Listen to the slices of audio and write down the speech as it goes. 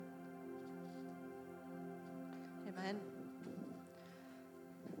Amen.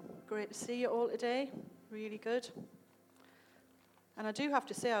 Great to see you all today. Really good. And I do have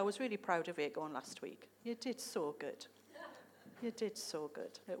to say, I was really proud of you going last week. You did so good. You did so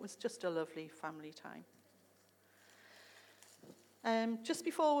good. It was just a lovely family time. Just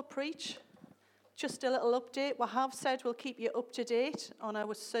before we preach, just a little update. We have said we'll keep you up to date on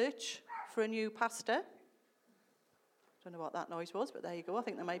our search for a new pastor. Don't know what that noise was, but there you go. I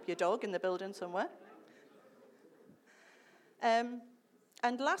think there might be a dog in the building somewhere.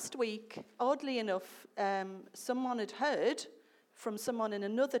 And last week, oddly enough, someone had heard from someone in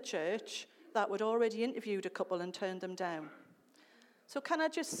another church that would already interviewed a couple and turned them down. So can I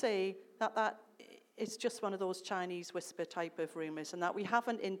just say that is just one of those Chinese whisper type of rumours, and that we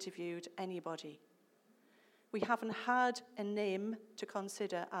haven't interviewed anybody. We haven't had a name to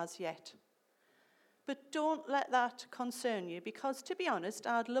consider as yet. But don't let that concern you, because to be honest,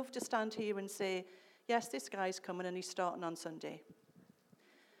 I'd love to stand here and say, yes, this guy's coming and he's starting on Sunday.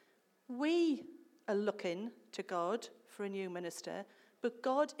 We are looking to God for a new minister, but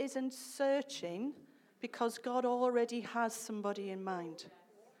God isn't searching because God already has somebody in mind.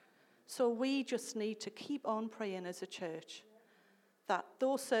 So we just need to keep on praying as a church that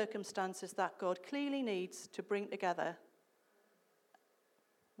those circumstances that God clearly needs to bring together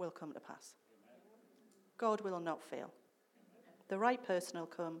will come to pass. God will not fail. The right person will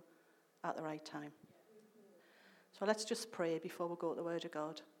come at the right time. So let's just pray before we go to the Word of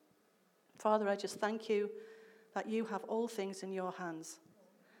God. Father, I just thank you that you have all things in your hands,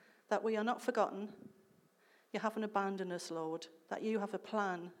 that we are not forgotten. You haven't abandoned us, Lord, that you have a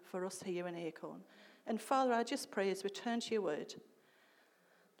plan for us here in Acorn. And Father, I just pray as we turn to your word,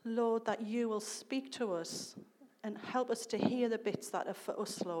 Lord, that you will speak to us and help us to hear the bits that are for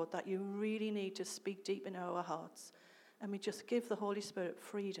us, Lord, that you really need to speak deep in our hearts. And we just give the Holy Spirit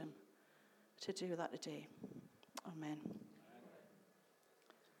freedom to do that today. Amen.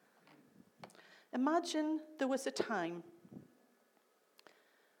 Imagine there was a time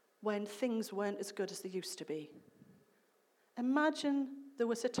when things weren't as good as they used to be. Imagine there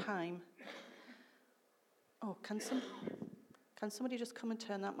was a time... Oh, can somebody just come and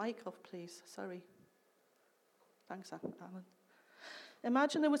turn that mic off, please? Sorry. Thanks, Alan.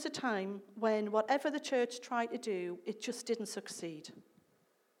 Imagine there was a time when whatever the church tried to do, it just didn't succeed,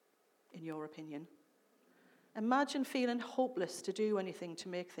 in your opinion. Imagine feeling hopeless to do anything to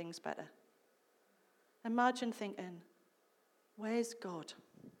make things better. Imagine thinking, where's God?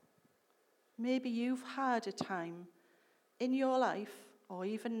 Maybe you've had a time in your life, or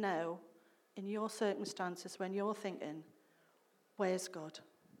even now, in your circumstances, when you're thinking, where's God?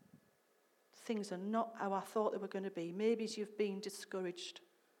 Things are not how I thought they were going to be. Maybe you've been discouraged.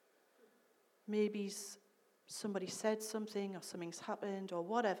 Maybe somebody said something, or something's happened, or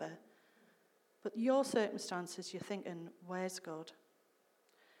whatever. But your circumstances, you're thinking, where's God?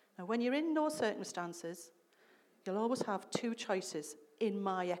 Now, when you're in those circumstances, you'll always have two choices, in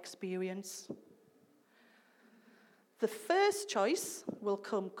my experience. The first choice will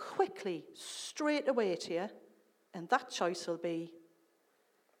come quickly, straight away to you, and that choice will be,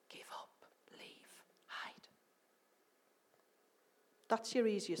 give up, leave, hide. That's your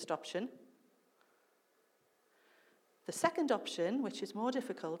easiest option. The second option, which is more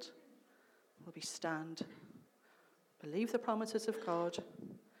difficult, will be stand. Believe the promises of God.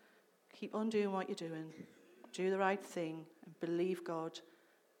 Keep on doing what you're doing. Do the right thing and believe God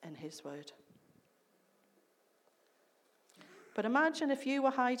and his word. But imagine if you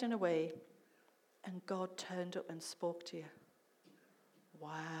were hiding away and God turned up and spoke to you.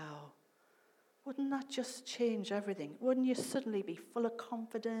 Wow. Wouldn't that just change everything? Wouldn't you suddenly be full of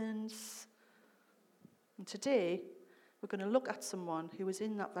confidence? And today, we're going to look at someone who was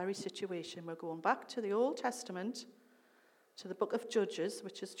in that very situation. We're going back to the Old Testament, to the book of Judges,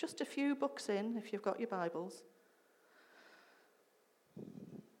 which is just a few books in, if you've got your Bibles.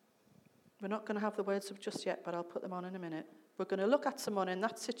 We're not going to have the words of just yet, but I'll put them on in a minute. We're going to look at someone in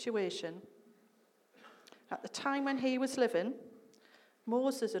that situation. At the time when he was living,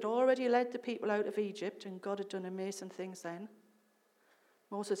 Moses had already led the people out of Egypt, and God had done amazing things then.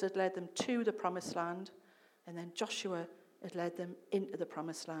 Moses had led them to the promised land, and then Joshua had led them into the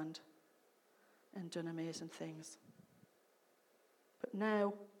promised land and done amazing things. But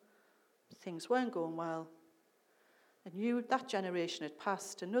now, things weren't going well. And that generation had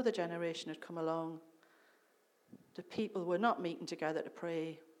passed, another generation had come along. The people were not meeting together to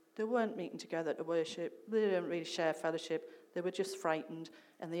pray. They weren't meeting together to worship. They didn't really share fellowship. They were just frightened,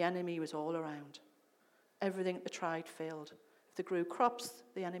 and the enemy was all around. Everything they tried failed. If they grew crops,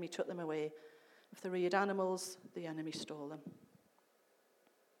 the enemy took them away. If they reared animals, the enemy stole them.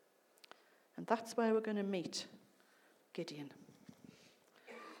 And that's where we're going to meet Gideon.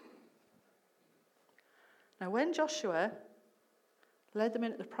 Now, when Joshua led them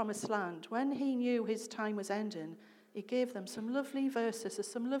into the promised land, when he knew his time was ending, he gave them some lovely verses. There's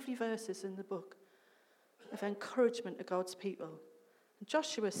some lovely verses in the book of encouragement to God's people. And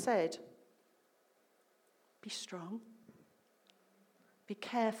Joshua said, be strong, be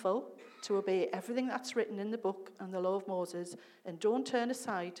careful to obey everything that's written in the book and the law of Moses, and don't turn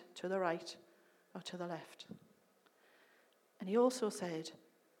aside to the right or to the left. And he also said,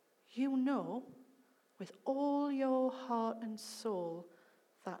 you know with all your heart and soul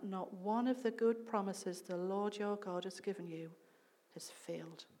that not one of the good promises the Lord your God has given you has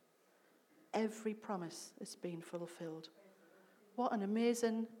failed. Every promise has been fulfilled. What an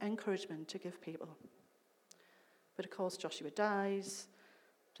amazing encouragement to give people. But of course, Joshua dies.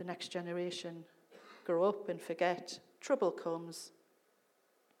 The next generation grow up and forget. Trouble comes.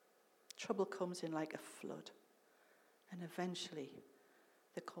 Trouble comes in like a flood. And eventually,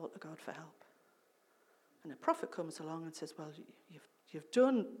 they call to God for help. And a prophet comes along and says, well, you've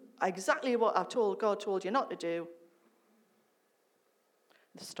done exactly what God told you not to do.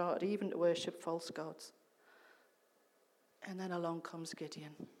 They started even to worship false gods. And then along comes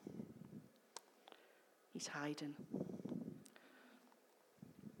Gideon. He's hiding.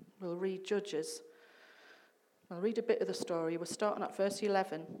 We'll read Judges. I'll read a bit of the story. We're starting at verse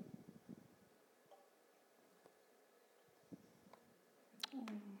 11.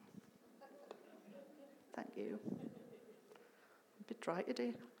 Thank you. A bit dry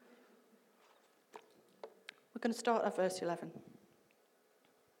today. We're going to start at verse 11.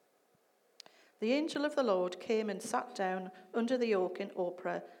 The angel of the Lord came and sat down under the oak in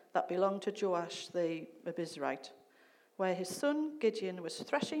Ophrah that belonged to Joash the Abiezrite, where his son Gideon was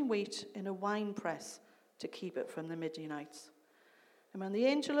threshing wheat in a winepress to keep it from the Midianites. And when the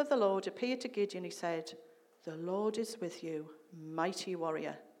angel of the Lord appeared to Gideon, he said, the Lord is with you, mighty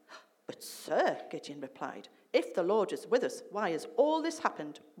warrior. But sir, Gideon replied, if the Lord is with us, why has all this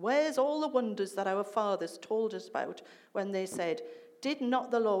happened? Where's all the wonders that our fathers told us about when they said, did not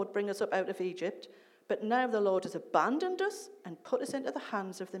the Lord bring us up out of Egypt? But now the Lord has abandoned us and put us into the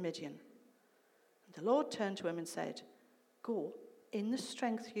hands of the Midian. And the Lord turned to him and said, go in the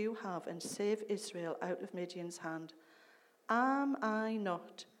strength you have and save Israel out of Midian's hand. Am I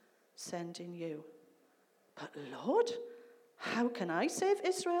not sending you? But Lord, how can I save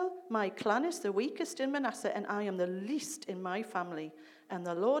Israel? My clan is the weakest in Manasseh, and I am the least in my family. And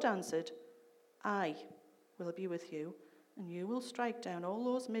the Lord answered, I will be with you, and you will strike down all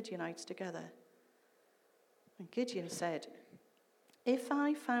those Midianites together. And Gideon said, if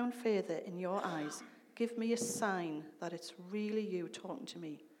I found favor in your eyes, give me a sign that it's really you talking to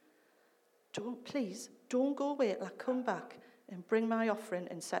me. Please, don't go away till I come back and bring my offering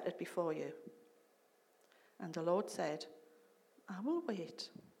and set it before you. And the Lord said, I will wait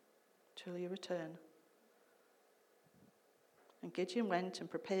till you return. And Gideon went and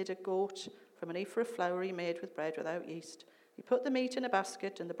prepared a goat from an ephah of flour he made with bread without yeast. He put the meat in a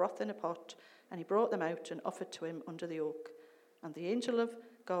basket and the broth in a pot, and he brought them out and offered to him under the oak. And the angel of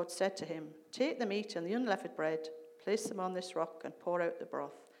God said to him, take the meat and the unleavened bread, place them on this rock, and pour out the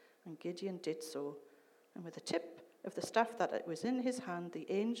broth. And Gideon did so. And with the tip of the staff that was in his hand, the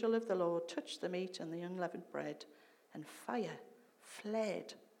angel of the Lord touched the meat and the unleavened bread, and fire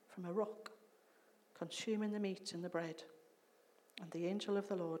fled from a rock, consuming the meat and the bread. And the angel of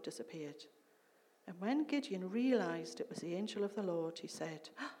the Lord disappeared. And when Gideon realized it was the angel of the Lord, he said,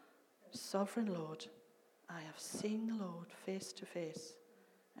 Sovereign Lord, I have seen the Lord face to face.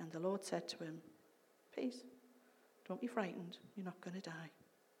 And the Lord said to him, peace, don't be frightened, you're not going to die.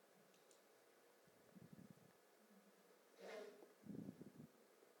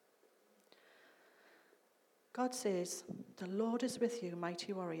 God says, the Lord is with you,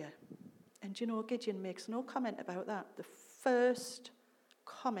 mighty warrior. And you know, Gideon makes no comment about that. The first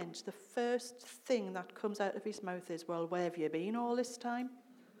comment, the first thing that comes out of his mouth is, well, where have you been all this time?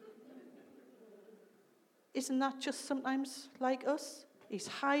 Isn't that just sometimes like us? He's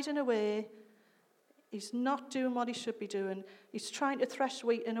hiding away. He's not doing what he should be doing. He's trying to thresh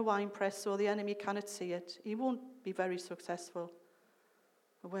wheat in a wine press so the enemy cannot see it. He won't be very successful.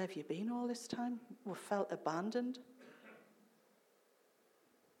 Well, where have you been all this time? We felt abandoned.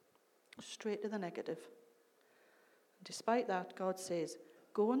 Straight to the negative. Despite that, God says,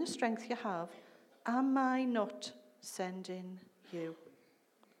 go in the strength you have. Am I not sending you?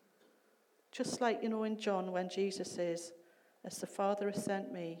 Just like, in John when Jesus says, as the Father has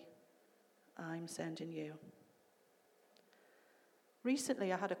sent me, I'm sending you.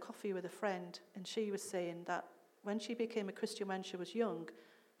 Recently, I had a coffee with a friend, and she was saying that when she became a Christian when she was young,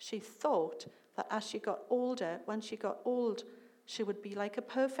 She thought that as she got older, when she got old, she would be like a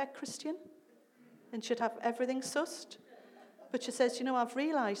perfect Christian and she'd have everything sussed. But she says, I've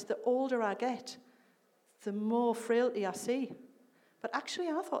realised the older I get, the more frailty I see. But actually,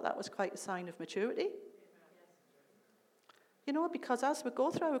 I thought that was quite a sign of maturity. Because as we go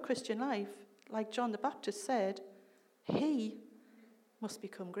through our Christian life, like John the Baptist said, he must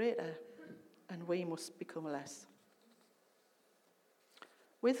become greater and we must become less.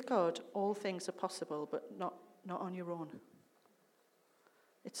 With God, all things are possible, but not on your own.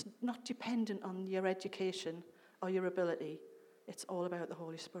 It's not dependent on your education or your ability. It's all about the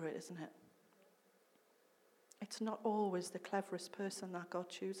Holy Spirit, isn't it? It's not always the cleverest person that God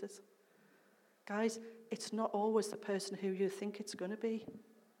chooses. Guys, it's not always the person who you think it's going to be.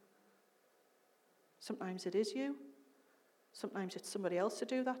 Sometimes it is you. Sometimes it's somebody else to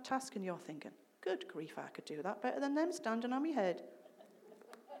do that task and you're thinking, good grief, I could do that better than them standing on my head.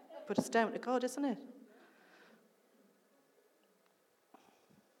 But it's down to God, isn't it?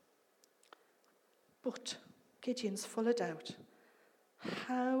 But Gideon's full of doubt.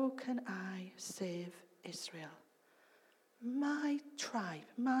 How can I save Israel? My tribe,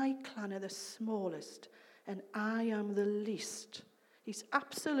 my clan are the smallest, and I am the least. He's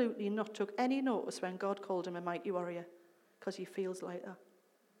absolutely not took any notice when God called him a mighty warrior, because he feels like that.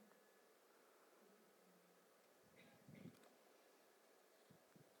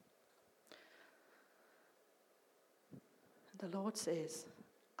 The Lord says,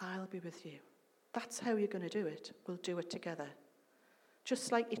 I'll be with you. That's how you're going to do it. We'll do it together.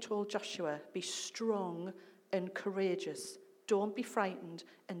 Just like he told Joshua, be strong and courageous. Don't be frightened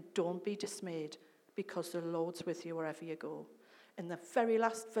and don't be dismayed, because the Lord's with you wherever you go. In the very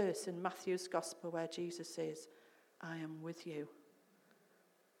last verse in Matthew's Gospel where Jesus says, I am with you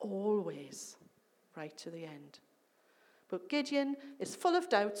always, right to the end. But Gideon is full of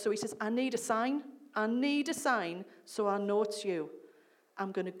doubt, so he says, I need a sign. I need a sign so I know it's you.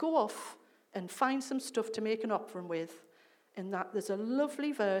 I'm going to go off and find some stuff to make an offering with. And that there's a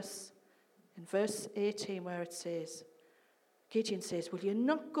lovely verse in verse 18 where it says, Gideon says, will you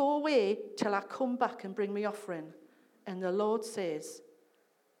not go away till I come back and bring me offering? And the Lord says,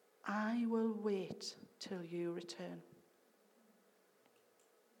 I will wait till you return.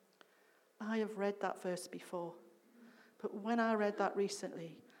 I have read that verse before, but when I read that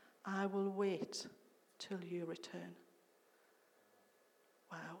recently, I will wait till you return.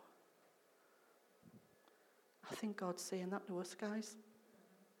 Wow. I think God's saying that to us, guys,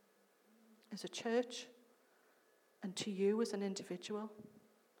 as a church, and to you as an individual.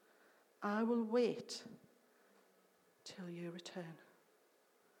 I will wait till you return.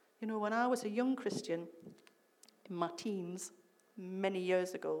 When I was a young Christian, in my teens, many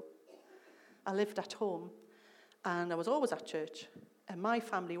years ago, I lived at home, and I was always at church, and my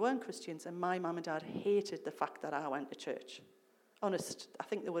family weren't Christians, and my mum and dad hated the fact that I went to church. Honest, I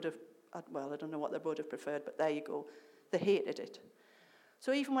think they would have, I don't know what they would have preferred, but there you go. They hated it.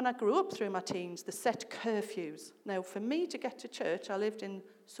 So even when I grew up through my teens, they set curfews. Now, for me to get to church, I lived in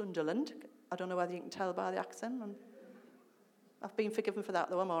Sunderland. I don't know whether you can tell by the accent. I've been forgiven for that,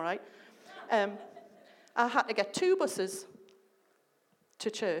 though. I'm all right. I had to get 2 buses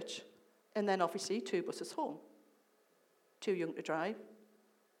to church, and then obviously 2 buses home. Too young to drive.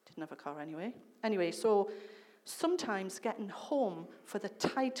 Didn't have a car anyway. Anyway, so sometimes getting home for the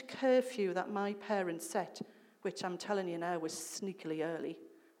tight curfew that my parents set, which I'm telling you now was sneakily early,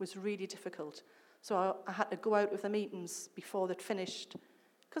 was really difficult. So I had to go out of the meetings before they'd finished,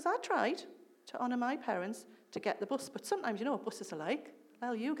 because I tried to honour my parents to get the bus. But sometimes, you know what buses are like.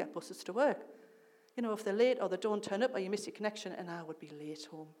 Well, you get buses to work. If they're late or they don't turn up or you miss your connection, and I would be late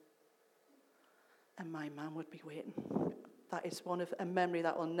home. And my mum would be waiting. That is a memory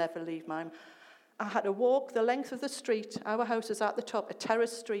that will never leave my mind. I had to walk the length of the street. Our house is at the top, a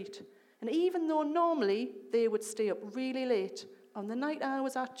terrace street. And even though normally they would stay up really late, on the night I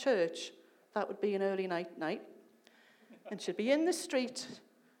was at church, that would be an early night, and she'd be in the street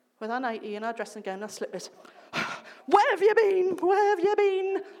with her nightie and her dressing gown and her slippers. Where have you been? Where have you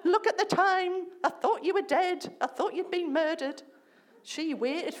been? Look at the time. I thought you were dead. I thought you'd been murdered. She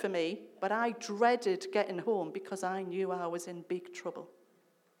waited for me, but I dreaded getting home because I knew I was in big trouble.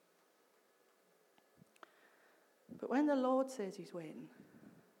 But when the Lord says he's waiting,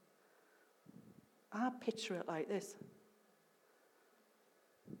 I picture it like this.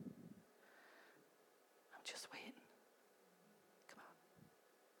 I'm just waiting. Come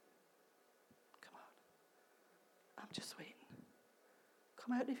on. I'm just waiting.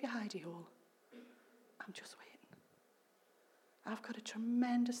 Come out of your hidey hole. I'm just waiting. I've got a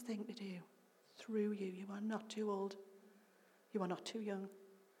tremendous thing to do through you. You are not too old. You are not too young.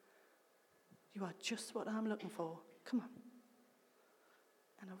 You are just what I'm looking for. Come on.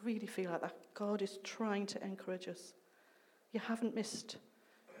 And I really feel like that God is trying to encourage us. You haven't missed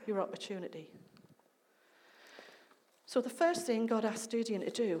your opportunity. So the first thing God asked Gideon to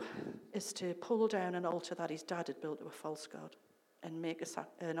do is to pull down an altar that his dad had built to a false god and make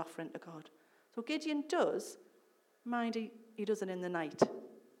an offering to God. So Gideon does, mind he does it in the night.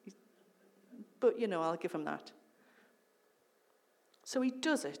 But, I'll give him that. So he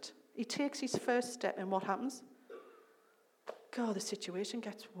does it. He takes his first step, and what happens? God, the situation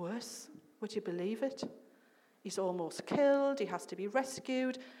gets worse. Would you believe it? He's almost killed. He has to be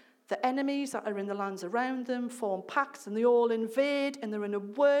rescued. The enemies that are in the lands around them form pacts, and they all invade, and they're in a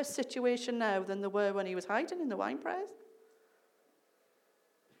worse situation now than they were when he was hiding in the wine press.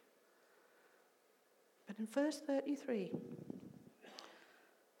 But in verse 33,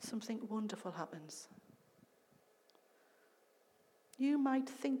 something wonderful happens. You might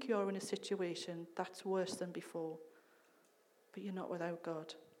think you're in a situation that's worse than before, but you're not without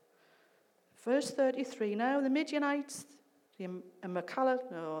God. Verse 33, now the Midianites, and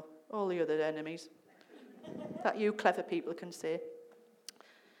all the other enemies that you clever people can say,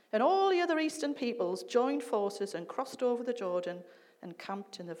 and all the other eastern peoples joined forces and crossed over the Jordan and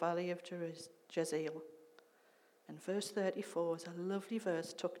camped in the valley of Jezreel. And verse 34 is a lovely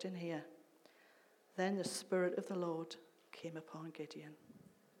verse tucked in here. Then the Spirit of the Lord came upon Gideon.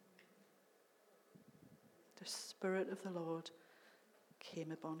 The Spirit of the Lord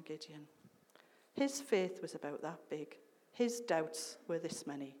came upon Gideon. His faith was about that big. His doubts were this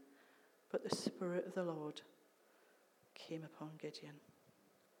many. But the Spirit of the Lord came upon Gideon.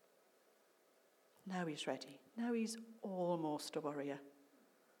 Now he's ready. Now he's almost a warrior.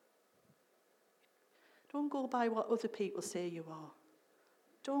 Don't go by what other people say you are.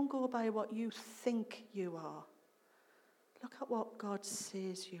 Don't go by what you think you are. Look at what God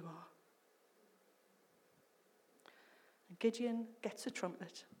says you are. And Gideon gets a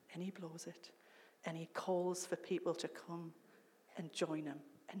trumpet and he blows it. And he calls for people to come and join him.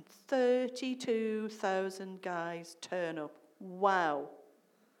 And 32,000 guys turn up. Wow.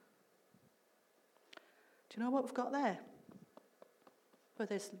 Do you know what we've got there? Well,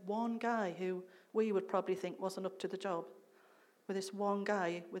 there's one guy who we would probably think wasn't up to the job. With this one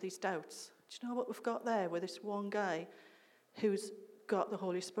guy with his doubts. Do you know what we've got there with this one guy who's got the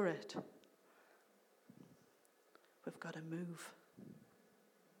Holy Spirit? We've got a move.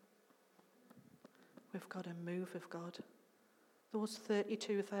 We've got a move of God. Those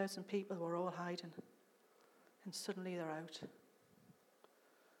 32,000 people were all hiding. And suddenly they're out.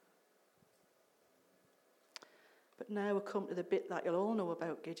 But now we come to the bit that you'll all know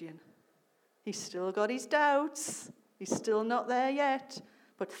about Gideon. He's still got his doubts. He's still not there yet.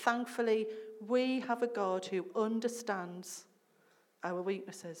 But thankfully, we have a God who understands our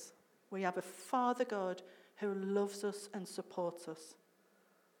weaknesses. We have a Father God who loves us and supports us.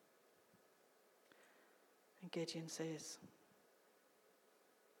 And Gideon says,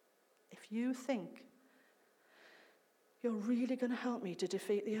 if you think you're really going to help me to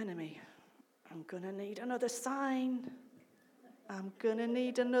defeat the enemy, I'm going to need another sign. I'm going to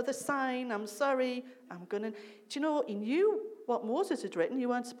need another sign. I'm sorry. Do you know, he knew what Moses had written. You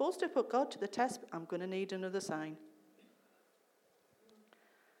weren't supposed to put God to the test, but I'm going to need another sign.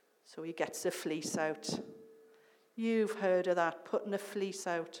 So he gets a fleece out. You've heard of that, putting a fleece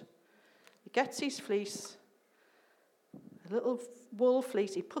out. He gets his fleece, a little wool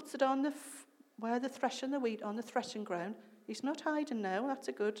fleece. He puts it on where they're threshing the wheat, on the threshing ground. He's not hiding now. That's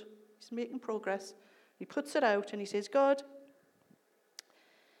a good. He's making progress. He puts it out and he says, God,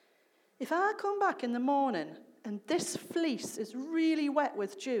 if I come back in the morning and this fleece is really wet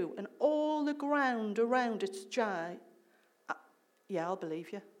with dew and all the ground around it's dry, yeah, I'll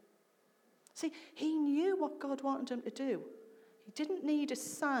believe you. See, he knew what God wanted him to do. He didn't need a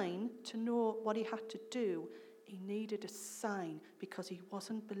sign to know what he had to do. He needed a sign because he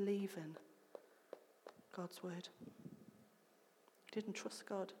wasn't believing God's word. He didn't trust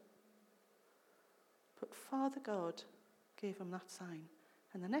God. But Father God gave him that sign.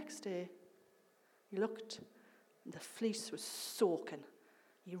 And the next day, he looked, and the fleece was soaking.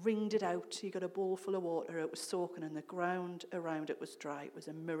 He wringed it out. He got a bowl full of water. It was soaking, and the ground around it was dry. It was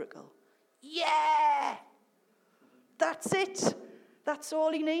a miracle. Yeah! That's it. That's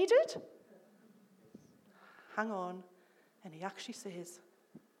all he needed. Hang on. And he actually says,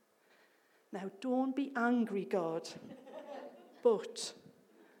 now don't be angry, God, but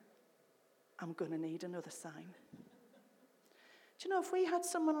I'm going to need another sign. Do you know, if we had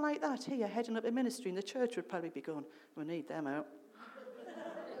someone like that here heading up a ministry in the church, would probably be going, we need them out.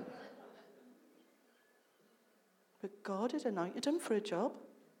 But God had anointed him for a job.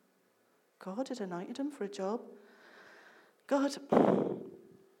 God had anointed him for a job. God,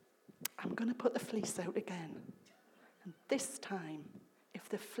 I'm going to put the fleece out again. And this time, if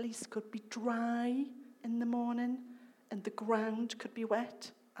the fleece could be dry in the morning and the ground could be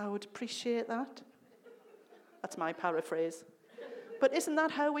wet, I would appreciate that. That's my paraphrase. But isn't that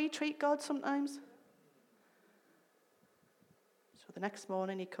how we treat God sometimes? So the next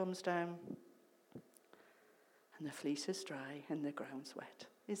morning he comes down and the fleece is dry and the ground's wet.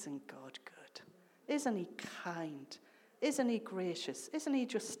 Isn't God good? Isn't he kind? Isn't he gracious? Isn't he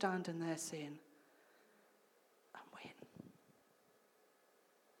just standing there saying, I'm waiting.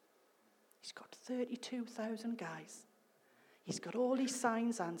 He's got 32,000 guys. He's got all his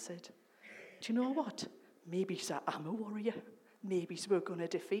signs answered. Do you know what? Maybe he's like, I'm a warrior. Maybe we're going to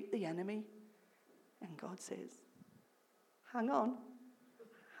defeat the enemy. And God says, hang on.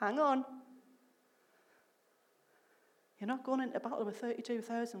 Hang on. You're not going into battle with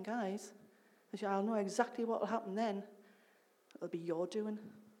 32,000 guys. I'll know exactly what will happen then. It'll be your doing.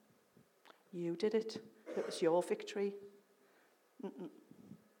 You did it. It was your victory.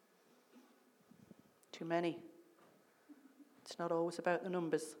 Too many. It's not always about the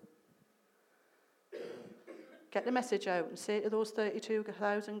numbers. Get the message out and say to those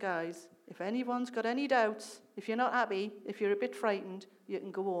 32,000 guys, if anyone's got any doubts, if you're not happy, if you're a bit frightened, you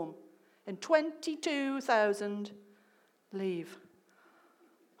can go home. And 22,000 leave.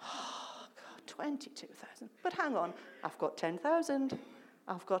 Oh, God, 22,000. But hang on, I've got 10,000.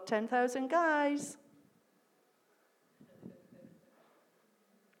 I've got 10,000 guys.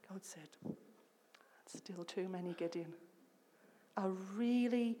 God said, that's still too many, Gideon. I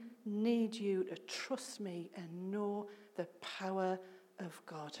really need you to trust me and know the power of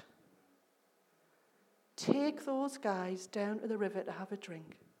God. Take those guys down to the river to have a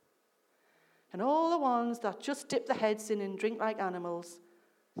drink. And all the ones that just dip their heads in and drink like animals,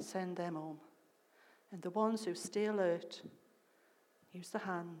 send them home. And the ones who stay alert, use their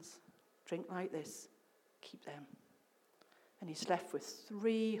hands, drink like this, keep them. And he's left with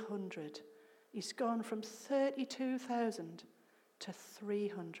 300. He's gone from 32,000 to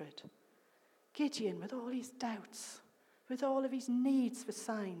 300. Gideon, with all his doubts, with all of his needs for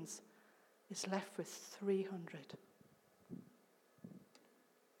signs, is left with 300.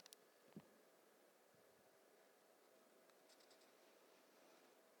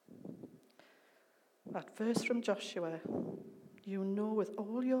 That verse from Joshua, you know with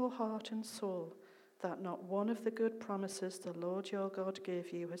all your heart and soul that not one of the good promises the Lord your God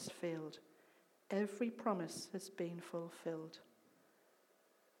gave you has failed. Every promise has been fulfilled.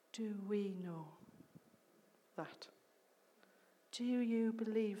 Do we know that? Do you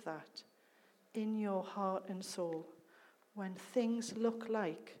believe that in your heart and soul when things look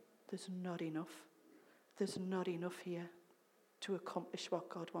like there's not enough? There's not enough here to accomplish what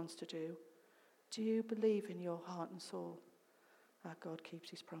God wants to do. Do you believe in your heart and soul that God keeps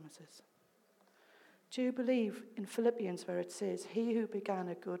his promises? Do you believe in Philippians where it says, he who began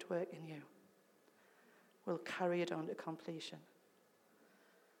a good work in you will carry it on to completion?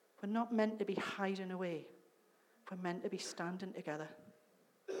 We're not meant to be hiding away. We're meant to be standing together.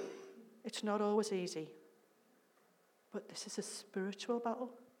 It's not always easy, but this is a spiritual battle.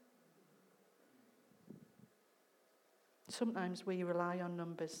 Sometimes we rely on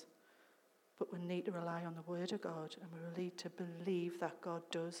numbers, but we need to rely on the word of God, and we need to believe that God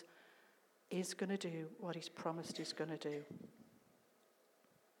is going to do what he's promised he's going to do.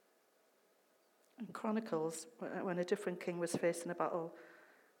 In Chronicles, when a different king was facing a battle,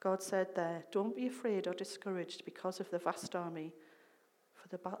 God said there, don't be afraid or discouraged because of the vast army, for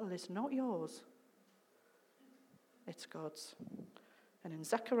the battle is not yours, it's God's. And in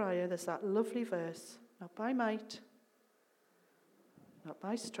Zechariah, there's that lovely verse, not by might, not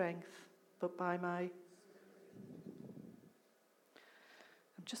by strength, but by my... I'm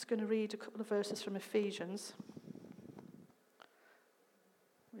just going to read a couple of verses from Ephesians,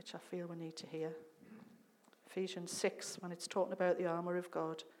 which I feel we need to hear. Ephesians 6, when it's talking about the armour of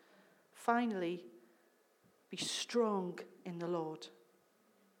God. Finally, be strong in the Lord.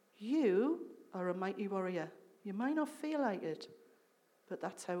 You are a mighty warrior. You might not feel like it, but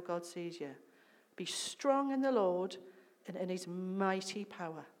that's how God sees you. Be strong in the Lord and in his mighty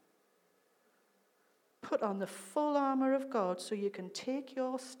power. Put on the full armour of God so you can take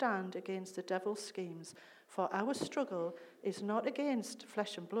your stand against the devil's schemes. For our struggle is not against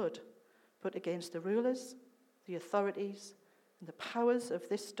flesh and blood, but against the rulers, the authorities, and the powers of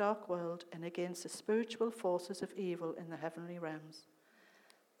this dark world, and against the spiritual forces of evil in the heavenly realms.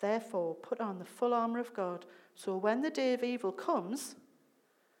 Therefore, put on the full armour of God, so when the day of evil comes,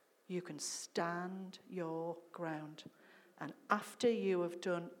 you can stand your ground. And after you have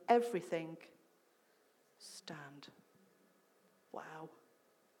done everything, stand. Wow.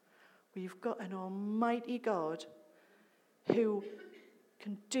 We've got an almighty God who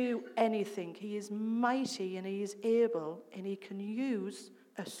can do anything. He is mighty and he is able, and he can use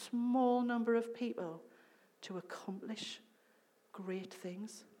a small number of people to accomplish great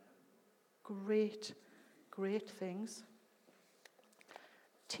things. Great, great things.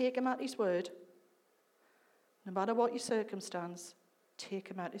 Take him at his word. No matter what your circumstance, take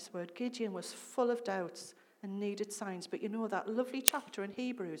him at his word. Gideon was full of doubts and needed signs. But you know that lovely chapter in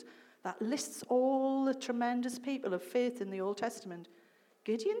Hebrews that lists all the tremendous people of faith in the Old Testament.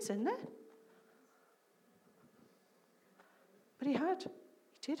 Gideon's in there. But he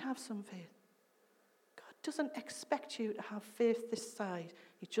did have some faith. God doesn't expect you to have faith this side.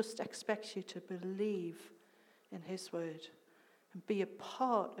 He just expects you to believe in his word and be a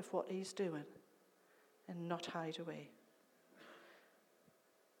part of what he's doing and not hide away.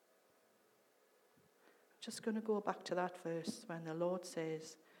 I'm just going to go back to that verse when the Lord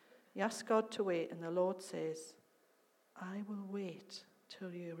says, you ask God to wait, and the Lord says, I will wait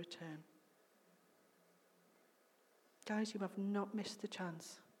till you return. Guys, you have not missed the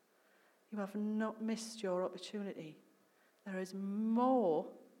chance. You have not missed your opportunity. There is more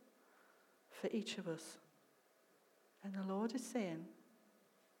for each of us. And the Lord is saying,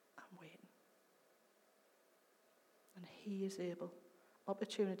 I'm waiting. And he is able.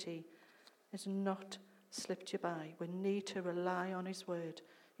 Opportunity has not slipped you by. We need to rely on his word.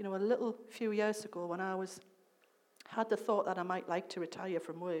 You know, a few years ago when I had the thought that I might like to retire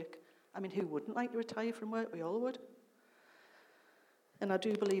from work. I mean, who wouldn't like to retire from work? We all would. And I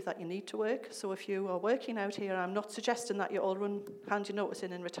do believe that you need to work. So if you are working out here, I'm not suggesting that you all hand your notice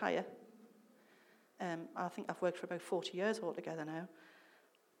in and retire. I think I've worked for about 40 years altogether now.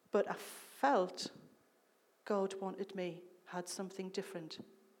 But I felt God wanted me, had something different.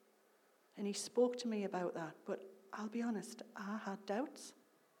 And he spoke to me about that. But I'll be honest, I had doubts.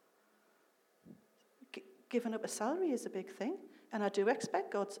 Giving up a salary is a big thing. And I do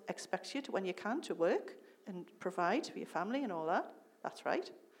expect God expects you to, when you can, to work and provide for your family and all that. That's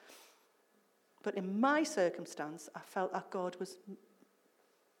right. But in my circumstance, I felt that God was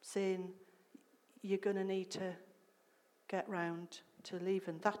saying, you're going to need to get round to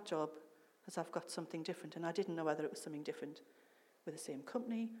leaving that job because I've got something different. And I didn't know whether it was something different with the same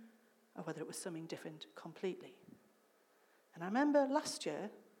company or whether it was something different completely. And I remember last year,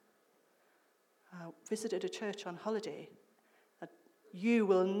 I visited a church on holiday. You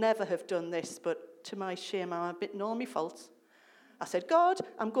will never have done this, but to my shame, I'm admitting all my faults. I said, God,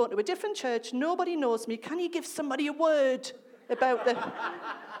 I'm going to a different church. Nobody knows me. Can you give somebody a word about the...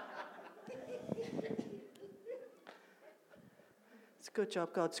 It's a good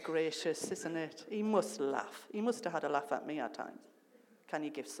job God's gracious, isn't it? He must laugh. He must have had a laugh at me at times. Can you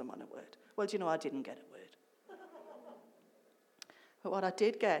give someone a word? Well, do you know, I didn't get a word. But what I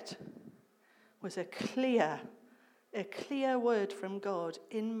did get was a clear word from God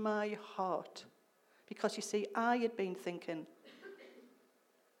in my heart. Because, you see, I had been thinking,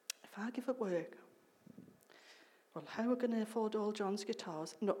 if I give up work, well, how are we going to afford all John's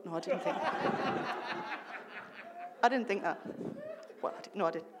guitars? No, I didn't think that. I didn't think that. Well,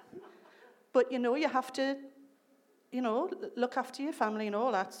 I didn't. But, you have to, look after your family and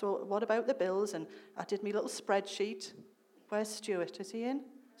all that. So what about the bills? And I did my little spreadsheet. Where's Stuart? Is he in?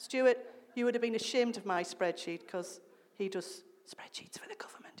 Stuart, you would have been ashamed of my spreadsheet because he does spreadsheets for the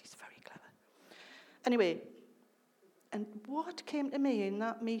government. He's very clever. Anyway, and what came to me in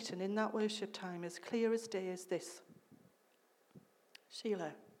that meeting, in that worship time, as clear as day as this.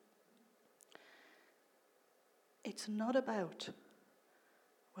 Sheila, it's not about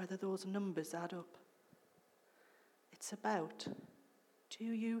whether those numbers add up. It's about, do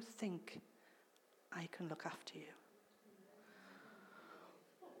you think I can look after you?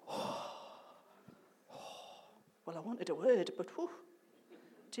 Well, I wanted a word, but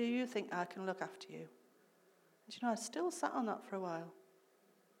do you think I can look after you? And I still sat on that for a while.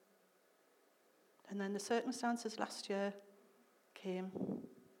 And then the circumstances last year came,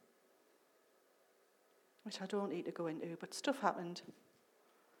 which I don't need to go into, but stuff happened.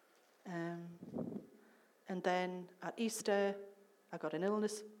 And then at Easter, I got an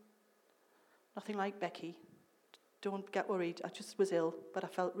illness. Nothing like Becky. Don't get worried. I just was ill, but I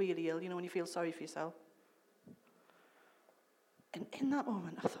felt really ill, when you feel sorry for yourself. And in that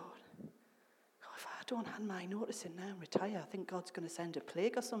moment, I thought, if I don't hand my notice in now and retire, I think God's going to send a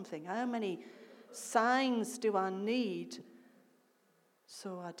plague or something. How many signs do I need?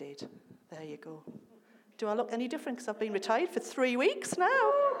 So I did. There you go. Do I look any different because I've been retired for 3 weeks now?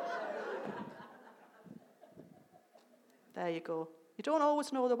 There you go. You don't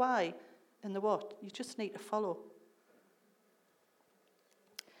always know the why and the what. You just need to follow.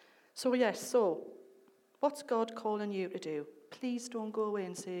 So what's God calling you to do? Please don't go away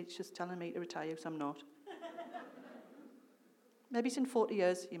and say, he's just telling me to retire, because I'm not. Maybe it's in 40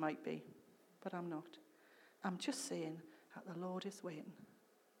 years, you might be, but I'm not. I'm just saying that the Lord is waiting,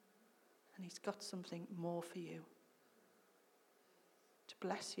 and he's got something more for you. To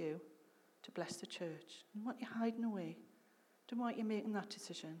bless you, to bless the church. And what you're hiding away, don't want you making that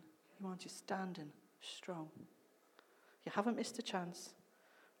decision. He wants you standing strong. You haven't missed a chance.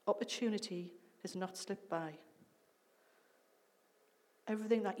 Opportunity has not slipped by.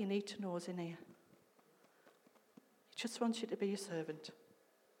 Everything that you need to know is in here. He just wants you to be a servant.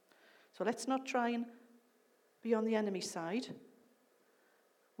 So let's not try and be on the enemy side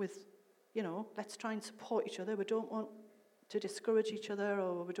with, let's try and support each other. We don't want to discourage each other,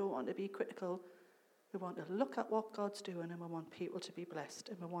 or we don't want to be critical. We want to look at what God's doing, and we want people to be blessed,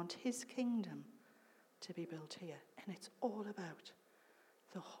 and we want his kingdom to be built here. And it's all about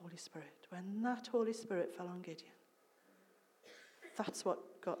the Holy Spirit. When that Holy Spirit fell on Gideon, that's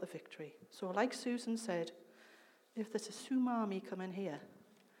what got the victory. So like Susan said, if there's a tsunami coming here,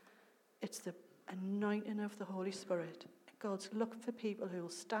 it's the anointing of the Holy Spirit. God's looking for people who will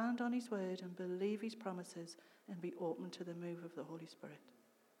stand on his word and believe his promises and be open to the move of the Holy Spirit.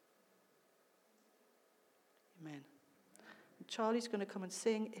 Amen. And Charlie's going to come and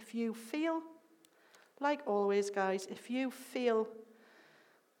sing. If you feel, like always, guys, if you feel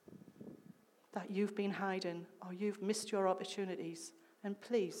that you've been hiding or you've missed your opportunities, then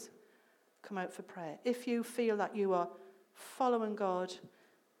please come out for prayer. If you feel that you are following God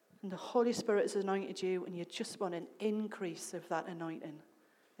and the Holy Spirit has anointed you and you just want an increase of that anointing,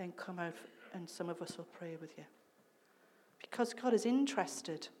 then come out and some of us will pray with you. Because God is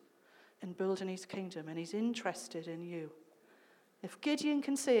interested in building his kingdom, and he's interested in you. If Gideon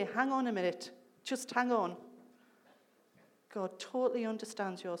can say, hang on a minute, just hang on, God totally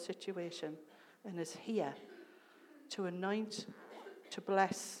understands your situation and is here to anoint, to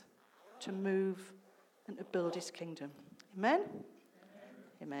bless, to move, and to build his kingdom. Amen?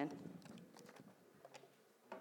 Amen. Amen.